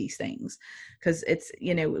awareness to these things, because it's,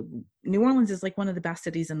 New Orleans is like one of the best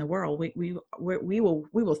cities in the world. We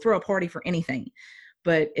will throw a party for anything.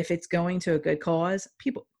 But if it's going to a good cause,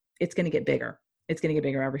 it's going to get bigger. It's going to get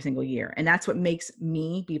bigger every single year. And that's what makes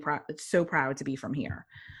me so proud to be from here,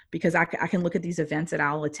 because I can look at these events that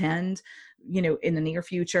I'll attend, in the near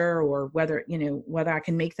future, or whether I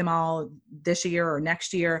can make them all this year or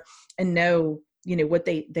next year, and know, what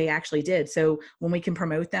they actually did. So when we can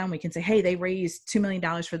promote them, we can say, hey, they raised $2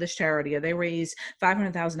 million for this charity, or they raised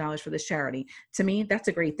 $500,000 for this charity. To me, that's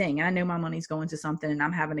a great thing. And I know my money's going to something and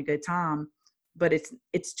I'm having a good time. But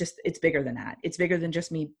it's bigger than that. It's bigger than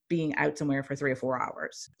just me being out somewhere for 3 or 4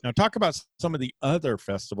 hours. Now talk about some of the other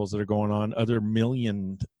festivals that are going on, other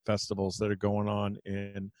million festivals that are going on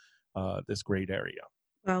in this great area.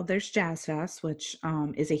 Well, there's Jazz Fest, which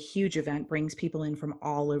is a huge event, brings people in from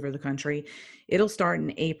all over the country. It'll start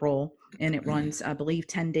in April and it runs, I believe,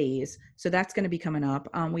 10 days. So that's going to be coming up.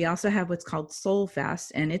 We also have what's called Soul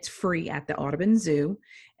Fest, and it's free at the Audubon Zoo.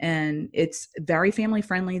 And it's very family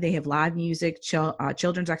friendly. They have live music,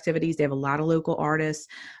 children's activities. They have a lot of local artists.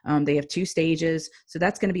 They have 2 stages. So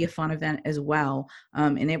that's going to be a fun event as well.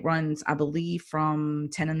 And it runs, I believe, from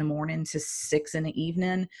 10 in the morning to 6 in the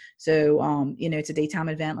evening. So, it's a daytime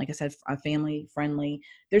event. Like I said, family friendly.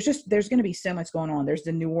 There's going to be so much going on. There's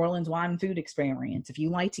the New Orleans wine and food experience. If you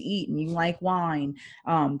like to eat and you like wine,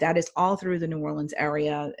 that is all through the New Orleans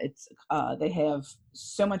area. It's they have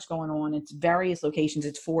so much going on. It's various locations.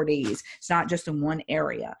 It's 4 days. It's not just in one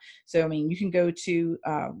area. So, I mean, you can go to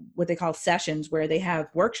what they call sessions, where they have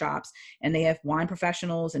workshops and they have wine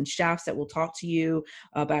professionals and chefs that will talk to you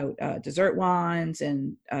about dessert wines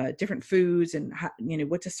and different foods and how,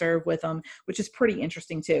 what to serve with them, which is pretty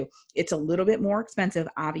interesting too. It's a little bit more expensive,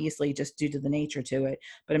 obviously, just due to the nature to it.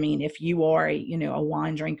 But I mean, if you are a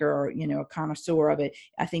wine drinker or, a connoisseur of it,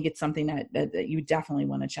 I think it's something that you definitely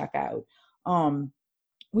want to check out.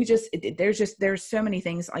 There's so many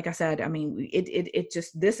things. Like I said, I mean,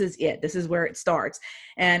 this is where it starts.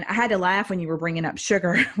 And I had to laugh when you were bringing up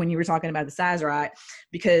sugar, when you were talking about the Sazerac,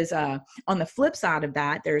 because on the flip side of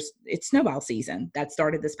that, it's snowball season that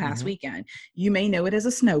started this past weekend. You may know it as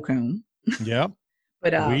a snow cone. Yep.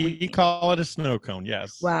 But we call it a snow cone.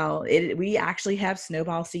 Yes. Well, we actually have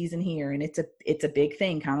snowball season here, and it's a big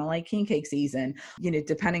thing, kind of like king cake season.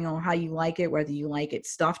 Depending on how you like it, whether you like it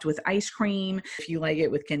stuffed with ice cream, if you like it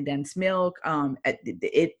with condensed milk,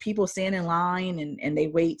 people stand in line and they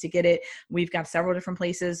wait to get it. We've got several different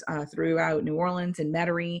places throughout New Orleans and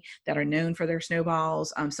Metairie that are known for their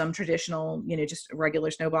snowballs. Some traditional, just regular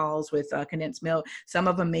snowballs with condensed milk. Some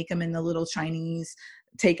of them make them in the little Chinese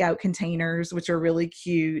takeout containers, which are really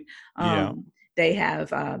cute. They have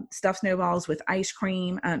stuffed snowballs with ice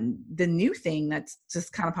cream. The new thing that's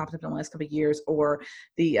just kind of popped up in the last couple of years, or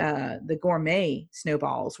the gourmet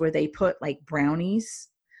snowballs, where they put like brownies,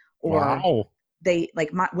 or they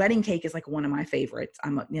like, my wedding cake is like one of my favorites.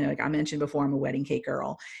 Like I mentioned before, I'm a wedding cake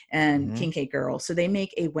girl and king cake girl. So they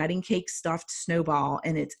make a wedding cake stuffed snowball,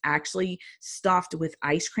 and it's actually stuffed with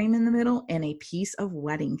ice cream in the middle and a piece of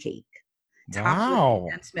wedding cake. topped with Wow.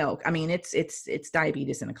 condensed milk. I mean, it's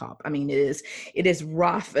diabetes in a cup. I mean, it is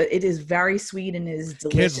rough. It is very sweet and it is Kids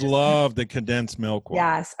delicious. love the condensed milk one.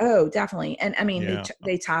 Yes. Oh, definitely. And I mean, Yeah.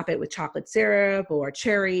 they top it with chocolate syrup or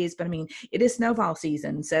cherries, but I mean, it is snowball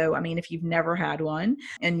season. So, I mean, if you've never had one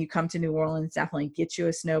and you come to New Orleans, definitely get you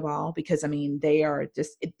a snowball because I mean, they are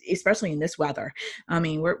just, especially in this weather. I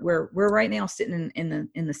mean, we're right now sitting in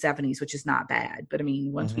the 70s, which is not bad. But I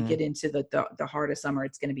mean, once we get into the heart of summer,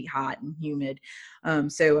 it's going to be hot and humid.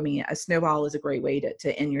 So, I mean, a snowball is a great way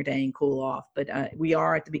to end your day and cool off. But we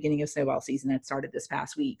are at the beginning of snowball season that started this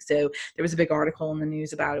past week. So there was a big article in the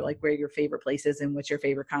news about it, like where your favorite place is and what's your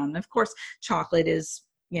favorite kind. And of course, chocolate is,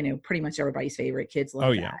 pretty much everybody's favorite. Kids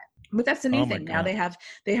love that. But that's the new thing. Now they have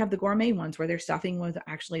the gourmet ones where they're stuffing with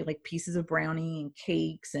actually like pieces of brownie and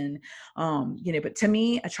cakes and but to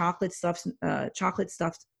me a chocolate stuffed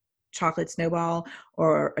chocolate snowball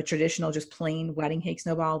or a traditional just plain wedding cake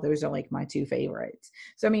snowball, those are like my two favorites.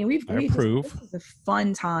 So I mean this is a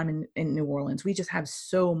fun time in New Orleans. We just have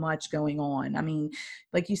so much going on. I mean,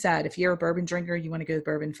 like you said, if you're a bourbon drinker, you want to go to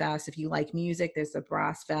Bourbon Fest. If you like music, there's the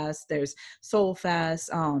Brass Fest, there's Soul Fest.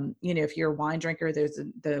 If you're a wine drinker, there's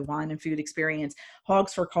the wine and food experience.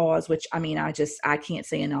 Hogs for Cause, which I mean I can't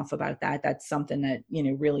say enough about that. That's something that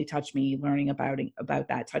really touched me. Learning about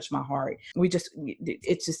that touched my heart.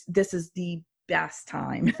 This is the best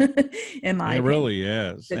time in my opinion. It really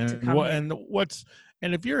is.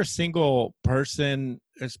 And if you're a single person,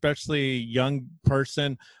 especially young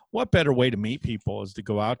person, what better way to meet people is to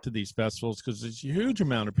go out to these festivals because there's a huge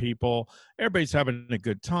amount of people. Everybody's having a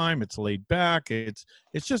good time. It's laid back. It's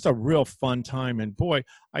just a real fun time. And boy,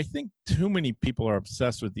 I think too many people are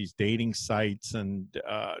obsessed with these dating sites. And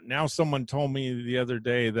now someone told me the other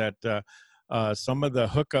day that some of the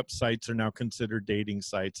hookup sites are now considered dating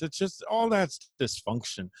sites. It's just all that's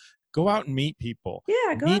dysfunction. Go out and meet people.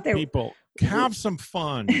 Yeah, go out there. People. Have some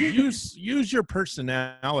fun. Use your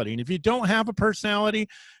personality. And if you don't have a personality,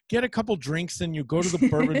 get a couple drinks and you go to the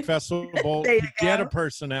Bourbon Festival. You get a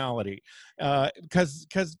personality. Because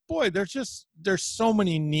boy, there's so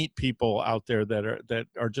many neat people out there that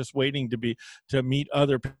are just waiting to meet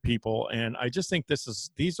other people. And I just think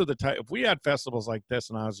these are the type. If we had festivals like this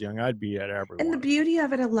when I was young, I'd be at every one. And the beauty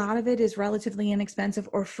of it, a lot of it is relatively inexpensive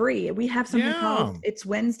or free. We have something called It's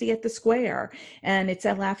Wednesday at the Square, and it's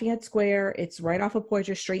at Lafayette Square. It's right off of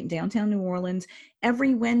Poydras Street in downtown New Orleans.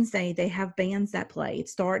 Every Wednesday, they have bands that play. It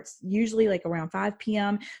starts usually like around 5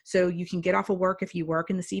 p.m. So you can get off of work if you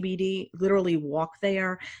work in the CBD, literally walk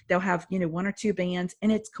there. They'll have, one or two bands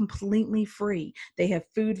and it's completely free. They have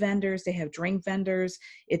food vendors. They have drink vendors.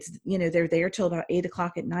 It's, they're there till about 8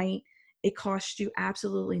 o'clock at night. It costs you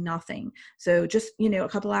absolutely nothing. So just, a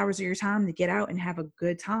couple hours of your time to get out and have a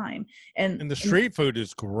good time. And the street food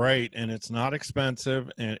is great and it's not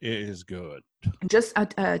expensive and it is good. Just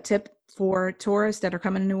a tip for tourists that are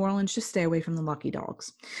coming to New Orleans, just stay away from the Lucky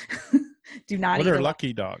Dogs. Do not eat. What are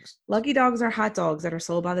Lucky Dogs? Lucky Dogs are hot dogs that are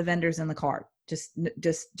sold by the vendors in the cart.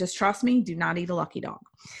 Just trust me. Do not eat a Lucky Dog.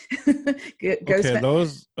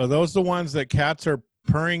 Those are those the ones that cats are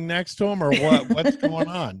purring next to them or what? What's going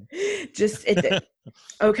on?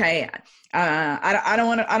 Okay. I don't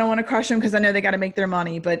want to crush them because I know they got to make their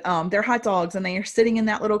money, but they're hot dogs and they are sitting in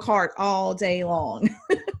that little cart all day long.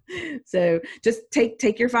 So just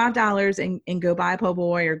take your $5 and go buy a po'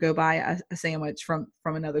 boy or go buy a sandwich from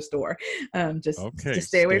another store. Just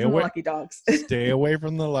stay away from the Lucky Dogs. Stay away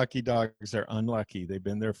from the Lucky Dogs. They're unlucky. They've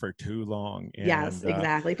been there for too long. And, yes,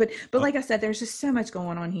 exactly. But like I said, there's just so much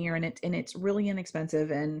going on here and it's really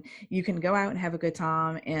inexpensive and you can go out and have a good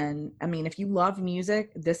time. And I mean, if you love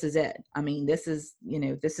music, this is it. I mean, this is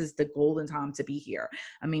the golden time to be here.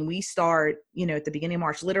 I mean, we start, at the beginning of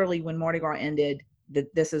March, literally when Mardi Gras ended.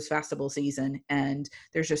 This is festival season and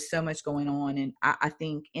there's just so much going on. And I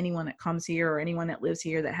think anyone that comes here or anyone that lives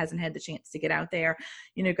here that hasn't had the chance to get out there,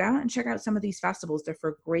 go out and check out some of these festivals. They're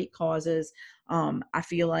for great causes. I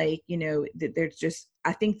feel like,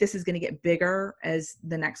 I think this is going to get bigger as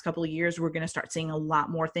the next couple of years. We're going to start seeing a lot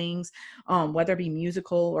more things, whether it be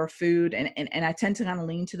musical or food. And I tend to kind of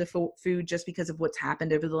lean to the food just because of what's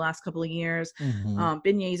happened over the last couple of years. Mm-hmm.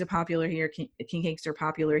 Beignets are popular here. King cakes are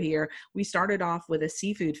popular here. We started off with a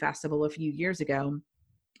seafood festival a few years ago.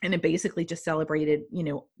 And it basically just celebrated,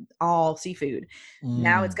 all seafood.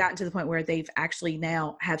 Now it's gotten to the point where they've actually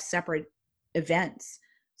now have separate events,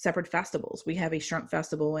 separate festivals. We have a shrimp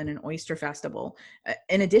festival and an oyster festival.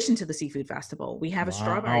 In addition to the seafood festival, we have a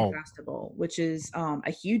strawberry festival, which is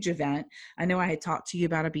a huge event. I know I had talked to you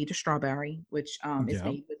about a Beta strawberry, which is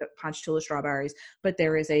made with Ponchatoula strawberries, but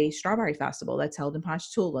there is a strawberry festival that's held in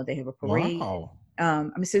Ponchatoula. They have a parade. Wow.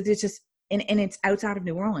 So there's just, and it's outside of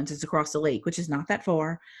New Orleans. It's across the lake, which is not that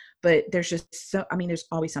far, but there's just there's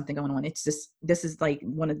always something going on. It's just, this is like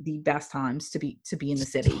one of the best times to be in the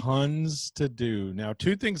city. Tons to do. Now,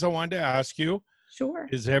 two things I wanted to ask you. Sure.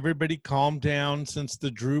 Is everybody calmed down since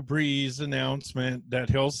the Drew Brees announcement that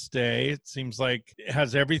he'll stay? It seems like,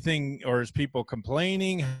 has everything, or is people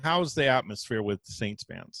complaining? How's the atmosphere with Saints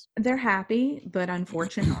fans? They're happy, but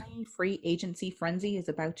unfortunately, free agency frenzy is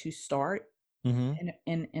about to start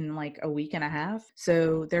in like a week and a half.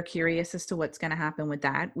 So they're curious as to what's going to happen with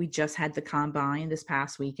that. We just had the combine this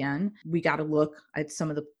past weekend. We got to look at some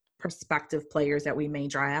of the prospective players that we may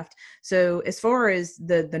draft. So as far as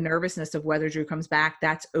the nervousness of whether Drew comes back,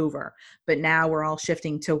 that's over. But now we're all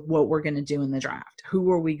shifting to what we're going to do in the draft.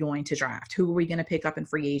 Who are we going to draft? Who are we going to pick up in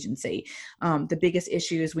free agency? The biggest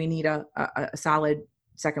issue is we need a solid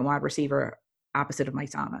second wide receiver opposite of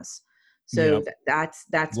Mike Thomas. So that's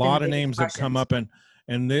a lot of names have come up, and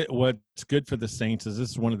what's good for the Saints is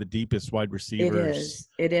this is one of the deepest wide receivers.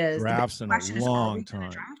 It is drafts in a long time.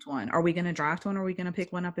 Draft one? Are we going to draft one? Or are we going to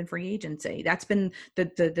pick one up in free agency? That's been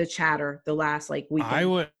the chatter the last week.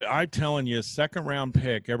 I'm telling you, second round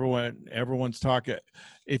pick. Everyone's talking.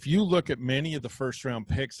 If you look at many of the first round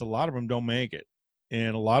picks, a lot of them don't make it.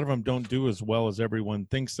 And a lot of them don't do as well as everyone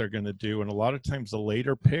thinks they're going to do. And a lot of times the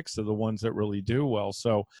later picks are the ones that really do well.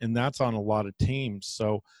 So, and that's on a lot of teams.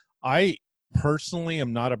 So I personally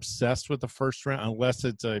am not obsessed with the first round unless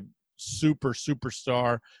it's a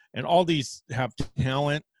superstar. And all these have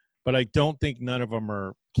talent, but I don't think none of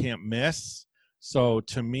them can't miss. So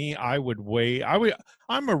to me, I would wait.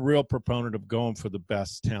 I'm a real proponent of going for the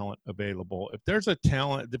best talent available. If there's a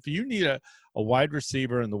talent, if you need a wide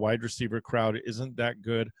receiver and the wide receiver crowd isn't that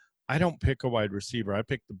good, I don't pick a wide receiver. I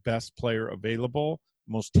pick the best player available,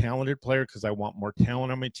 most talented player, because I want more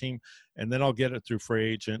talent on my team. And then I'll get it through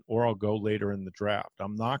free agent, or I'll go later in the draft.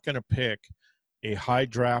 I'm not going to pick a high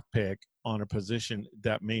draft pick on a position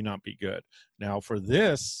that may not be good. Now for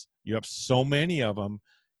this, you have so many of them.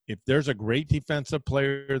 If there's a great defensive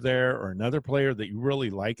player there or another player that you really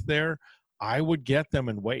like there, I would get them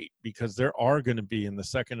and wait, because there are going to be in the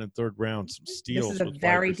second and third round some steals. This is a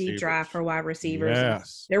very deep draft for wide receivers.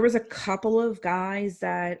 Yes. There was a couple of guys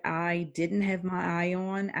that I didn't have my eye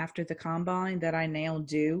on after the combine that I now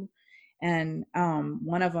do. And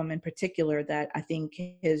one of them in particular that I think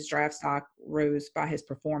his draft stock rose by his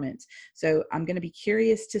performance. So I'm going to be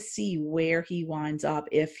curious to see where he winds up,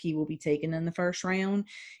 if he will be taken in the first round,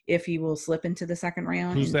 if he will slip into the second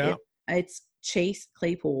round. Who's that? It's Chase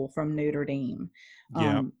Claypool from Notre Dame.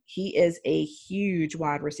 Yeah. He is a huge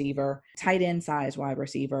wide receiver, tight end size wide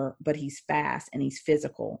receiver, but he's fast and he's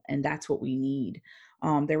physical, and that's what we need.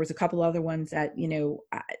 There was a couple other ones that,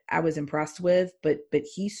 I was impressed with, but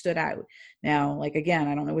he stood out. Now, like, again,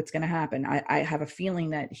 I don't know what's going to happen. I have a feeling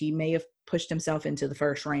that he may have pushed himself into the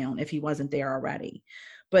first round if he wasn't there already.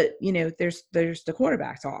 But, there's the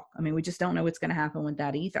quarterback talk. I mean, we just don't know what's going to happen with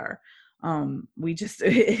that either. We just,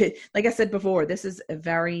 like I said before, this is a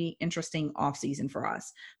very interesting offseason for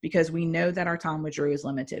us, because we know that our time with Drew is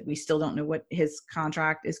limited. We still don't know what his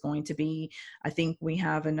contract is going to be. I think we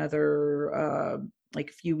have another, a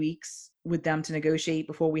few weeks with them to negotiate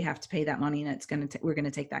before we have to pay that money. And we're going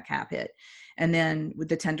to take that cap hit. And then with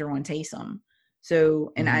the tender on Taysom.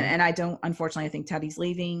 So, and I don't, unfortunately, I think Teddy's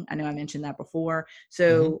leaving. I know I mentioned that before.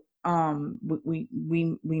 So, we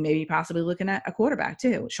may be possibly looking at a quarterback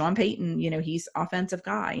too. Sean Payton, he's offensive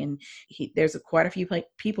guy, and there's quite a few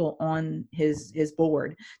people on his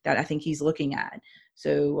board that I think he's looking at.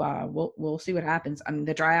 So we'll see what happens. I mean,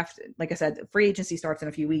 the draft, like I said, free agency starts in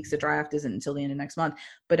a few weeks. The draft isn't until the end of next month.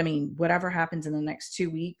 But I mean, whatever happens in the next 2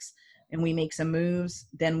 weeks, and we make some moves,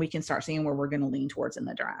 then we can start seeing where we're going to lean towards in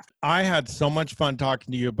the draft. I had so much fun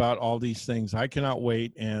talking to you about all these things. I cannot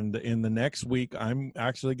wait. And in the next week, I'm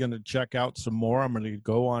actually going to check out some more. I'm going to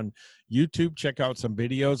go on YouTube, check out some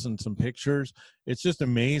videos and some pictures. It's just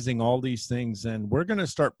amazing, all these things. And we're going to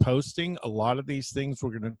start posting a lot of these things.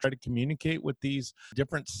 We're going to try to communicate with these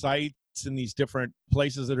different sites and these different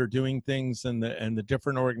places that are doing things, and the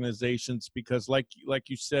different organizations, because like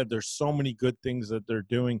you said, there's so many good things that they're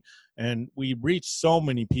doing, and we reach so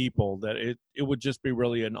many people that it would just be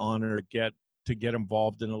really an honor to get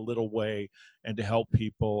involved in a little way and to help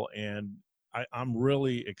people. And I'm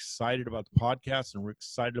really excited about the podcast, and we're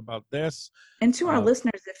excited about this. And to our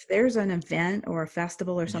listeners, if there's an event or a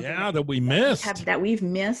festival or something that we missed, that we've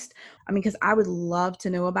missed, I mean, because I would love to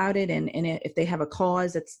know about it. And if they have a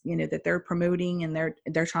cause that's, that they're promoting and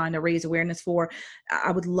they're trying to raise awareness for,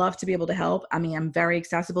 I would love to be able to help. I mean, I'm very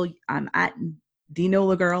accessible. I'm at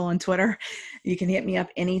Dinola Girl on Twitter. You can hit me up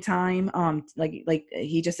anytime. Like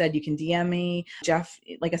he just said, you can DM me. Jeff,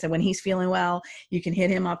 like I said, when he's feeling well, you can hit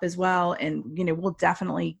him up as well. And, we'll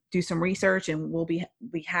definitely do some research, and we'll be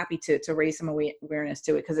happy to raise some awareness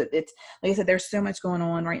to it. Cause it's, like I said, there's so much going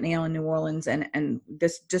on right now in New Orleans, and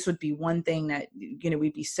this just would be one thing that,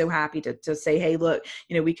 we'd be so happy to say, hey, look,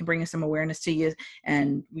 we can bring some awareness to you,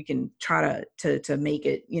 and we can try to make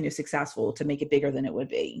it, successful, to make it bigger than it would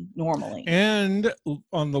be normally. And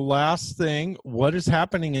on the last thing, what is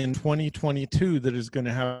happening in 2022 that is going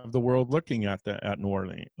to have the world looking at New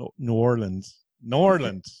Orleans?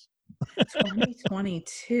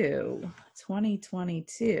 2022.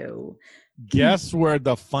 Guess where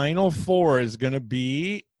the Final Four is going to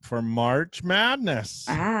be for March Madness?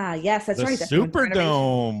 Yes, that's right. The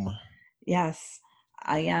Superdome. Yes,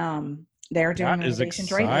 I am. They're doing renovations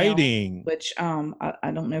right now, which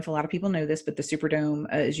I don't know if a lot of people know this, but the Superdome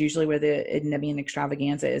is usually where the Nebian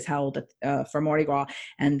Extravaganza is held for Mardi Gras,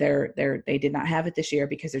 and they did not have it this year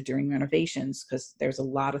because they're doing renovations, because there's a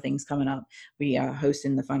lot of things coming up. We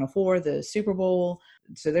hosting the Final Four, the Super Bowl,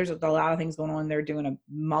 so there's a lot of things going on. They're doing a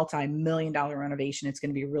multi-million-dollar renovation. It's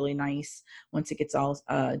going to be really nice once it gets all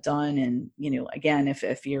done. And again,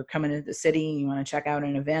 if you're coming to the city and you want to check out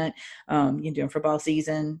an event, you're doing football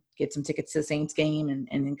season, get some tickets to the Saints game, and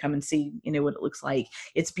then come and see what it looks like.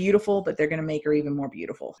 It's beautiful, but they're going to make her even more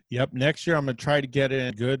beautiful. Yep. Next year I'm going to try to get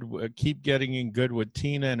in good, keep getting in good with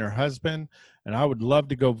Tina and her husband. And I would love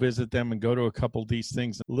to go visit them and go to a couple of these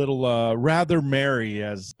things. A little rather merry,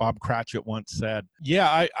 as Bob Cratchit once said.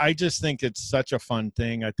 Yeah, I just think it's such a fun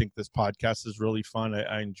thing. I think this podcast is really fun.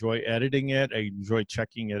 I enjoy editing it. I enjoy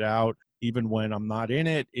checking it out. Even when I'm not in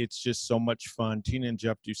it, it's just so much fun. Tina and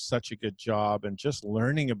Jeff do such a good job, and just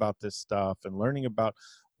learning about this stuff and learning about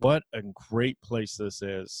what a great place this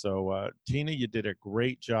is. So, Tina, you did a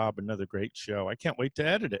great job. Another great show. I can't wait to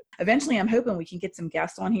edit it. Eventually, I'm hoping we can get some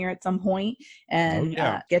guests on here at some point and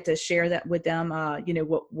get to share that with them,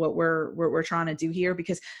 what we're trying to do here,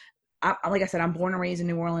 because like I said, I'm born and raised in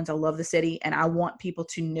New Orleans. I love the city, and I want people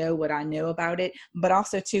to know what I know about it, but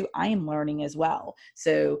also too, I am learning as well.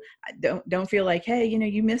 So don't feel like, hey,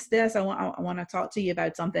 you missed this. I want to talk to you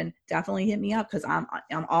about something. Definitely hit me up, because I'm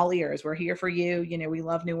all ears. We're here for you. We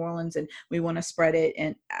love New Orleans, and we want to spread it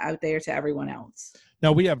and out there to everyone else.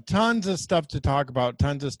 Now, we have tons of stuff to talk about,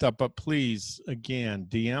 but please, again,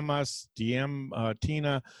 DM us, DM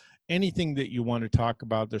Tina, anything that you want to talk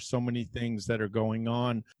about. There's so many things that are going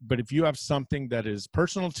on, but if you have something that is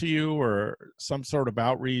personal to you, or some sort of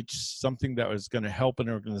outreach, something that is going to help an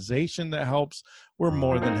organization that helps, we're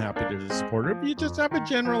more than happy to support it. If you just have a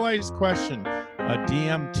generalized question,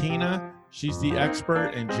 DM Tina. She's the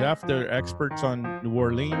expert, and Jeff, they're experts on New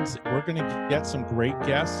Orleans. We're going to get some great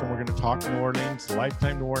guests, and we're going to talk New Orleans,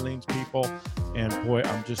 lifetime New Orleans people. And boy,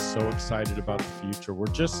 I'm just so excited about the future. We're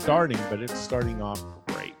just starting, but it's starting off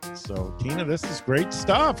great. So, Tina, this is great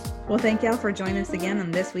stuff. Well, thank y'all for joining us again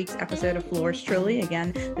on this week's episode of Flourish Truly.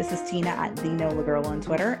 Again, this is Tina at Dinola Girl on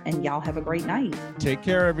Twitter, and y'all have a great night. Take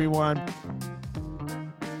care, everyone.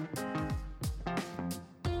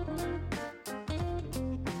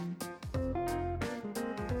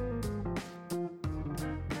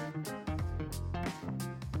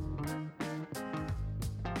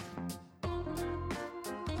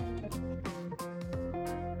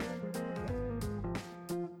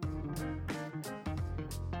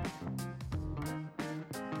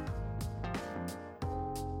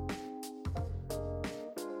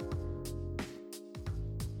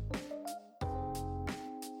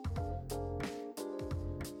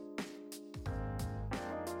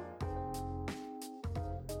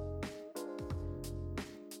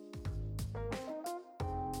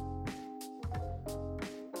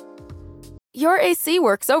 Your AC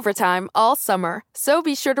works overtime all summer, so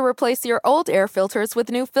be sure to replace your old air filters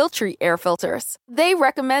with new Filtry air filters. They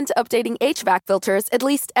recommend updating HVAC filters at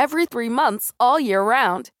least every 3 months all year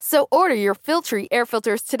round. So order your Filtry air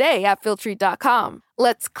filters today at Filtry.com.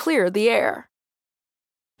 Let's clear the air.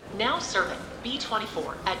 Now serving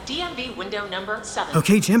B24 at DMV window number 7.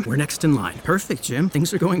 Okay, Jim, we're next in line. Perfect, Jim.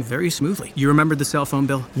 Things are going very smoothly. You remembered the cell phone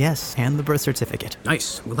bill? Yes, and the birth certificate.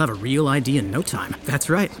 Nice. We'll have a real ID in no time. That's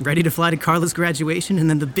right. Ready to fly to Carla's graduation and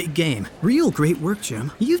then the big game. Real great work,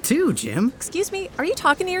 Jim. You too, Jim. Excuse me, are you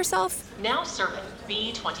talking to yourself? Now serving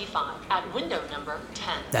B25 at window number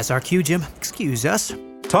 10. That's our cue, Jim. Excuse us.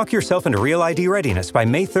 Talk yourself into Real ID readiness by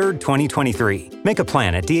May 3rd, 2023. Make a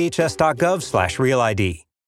plan at dhs.gov/RealID.